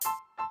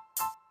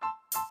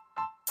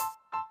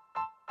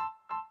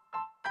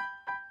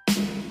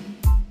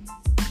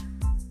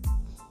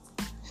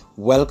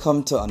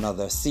Welcome to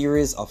another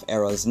series of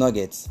Errol's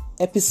Nuggets,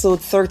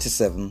 episode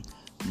 37,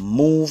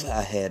 Move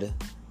Ahead.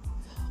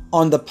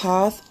 On the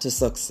path to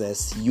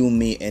success, you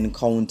may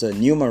encounter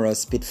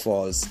numerous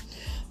pitfalls,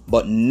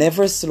 but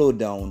never slow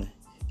down.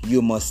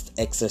 You must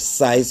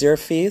exercise your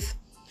faith,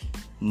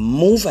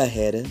 move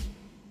ahead,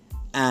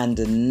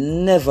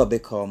 and never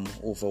become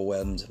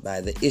overwhelmed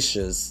by the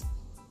issues.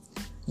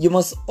 You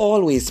must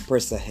always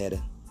press ahead.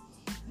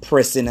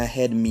 Pressing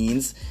ahead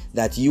means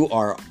that you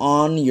are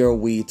on your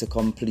way to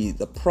complete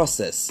the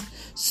process,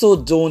 so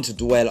don't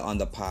dwell on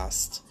the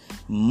past.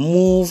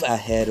 Move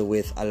ahead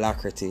with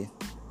alacrity.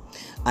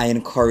 I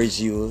encourage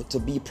you to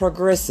be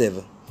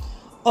progressive.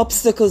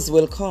 Obstacles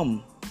will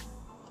come,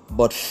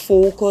 but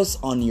focus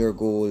on your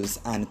goals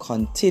and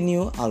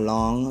continue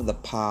along the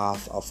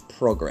path of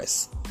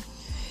progress.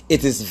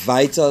 It is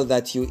vital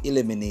that you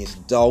eliminate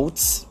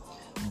doubts,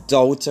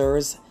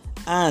 doubters,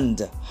 and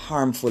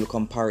harmful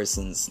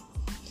comparisons.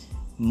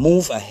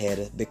 Move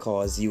ahead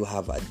because you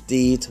have a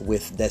date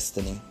with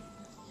destiny.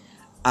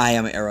 I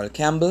am Errol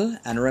Campbell,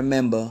 and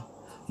remember,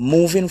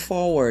 moving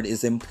forward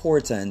is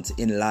important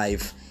in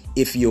life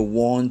if you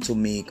want to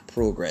make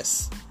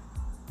progress.